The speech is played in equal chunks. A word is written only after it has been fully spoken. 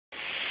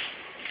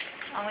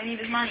All we need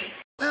is money.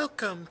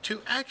 Welcome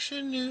to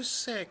Action News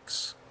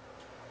 6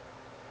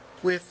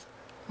 with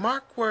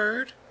Mark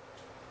Word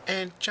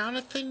and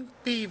Jonathan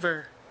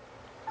Beaver.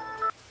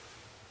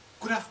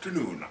 Good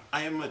afternoon.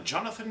 I am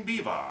Jonathan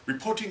Beaver,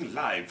 reporting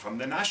live from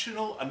the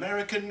National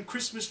American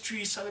Christmas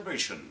Tree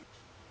Celebration.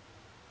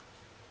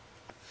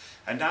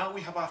 And now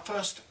we have our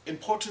first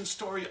important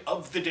story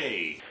of the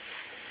day.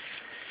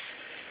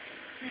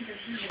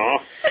 Oh.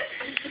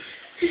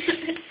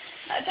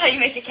 That's how you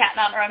make a cat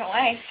not run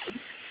away.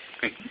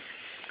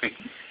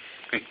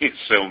 He's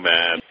so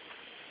mad.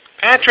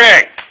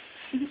 Patrick!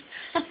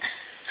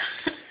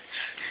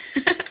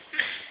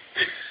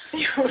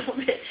 You're a little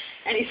bit,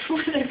 and he's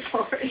slithering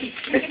forward. He's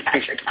moving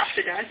Patrick off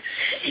the desk.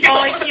 Oh,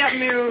 I can't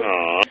move.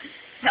 Aww.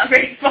 Not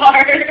very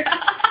far.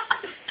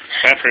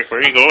 Patrick,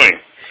 where are you going?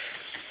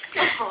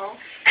 Oh.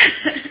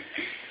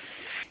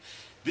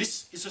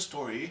 This is a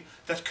story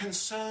that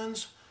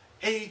concerns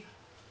a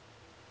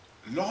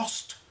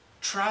lost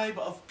tribe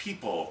of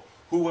people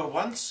who were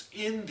once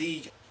in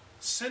the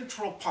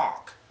Central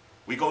Park.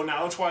 We go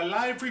now to our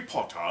live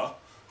reporter,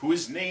 who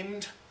is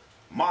named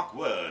Mark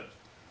Word.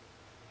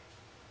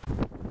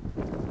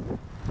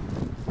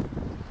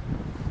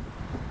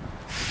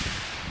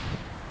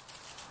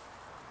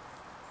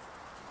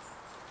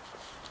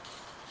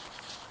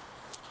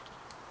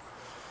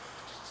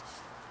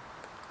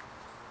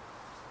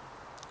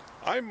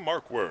 I'm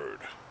Mark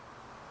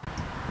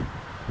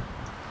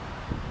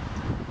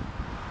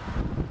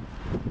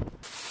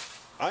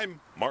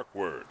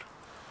Word.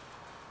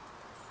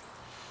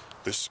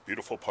 This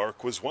beautiful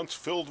park was once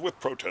filled with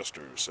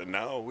protesters, and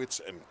now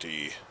it's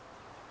empty.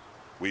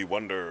 We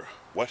wonder,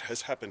 what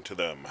has happened to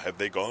them? Have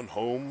they gone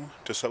home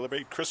to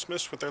celebrate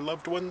Christmas with their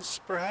loved ones,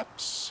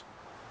 perhaps?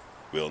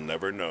 We'll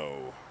never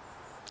know.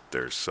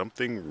 There's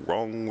something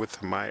wrong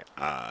with my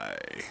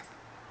eye.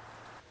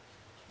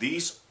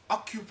 These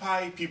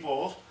Occupy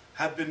people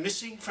have been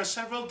missing for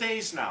several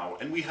days now,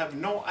 and we have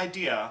no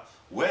idea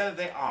where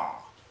they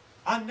are.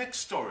 Our next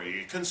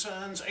story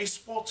concerns a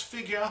sports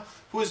figure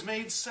who has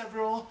made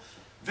several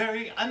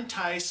very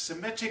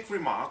anti-Semitic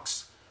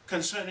remarks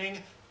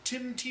concerning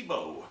Tim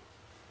Tebow,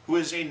 who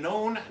is a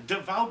known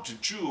devout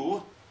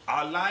Jew.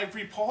 Our live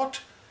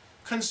report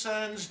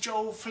concerns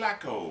Joe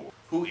Flacco,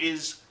 who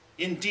is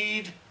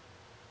indeed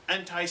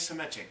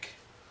anti-Semitic,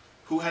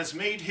 who has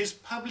made his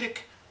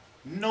public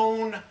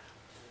known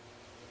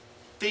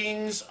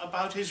things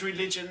about his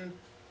religion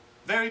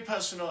very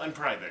personal and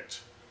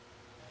private.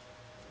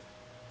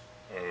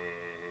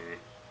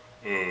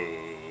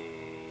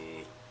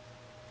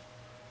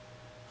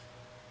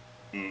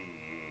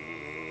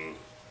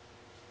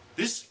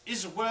 This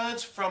is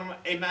words from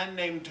a man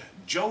named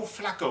Joe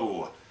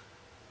Flacco.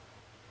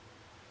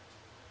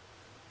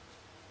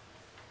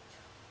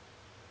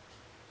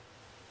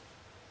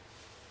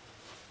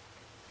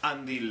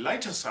 On the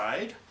lighter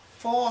side,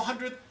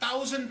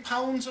 400,000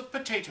 pounds of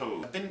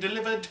potatoes have been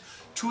delivered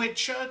to a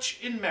church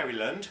in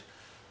Maryland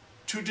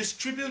to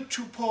distribute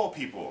to poor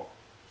people.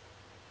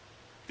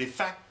 The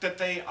fact that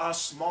they are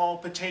small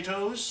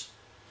potatoes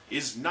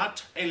is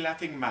not a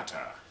laughing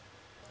matter.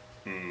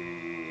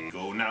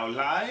 Go now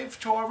live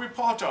to our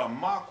reporter,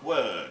 Mark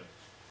Word.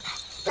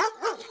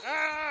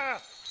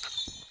 Ah!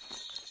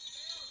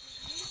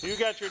 You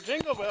got your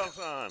jingle bells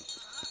on.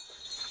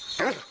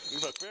 You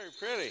look very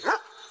pretty.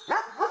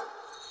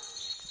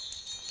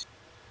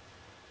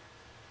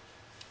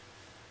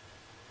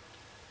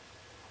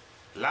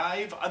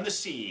 Live on the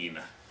scene,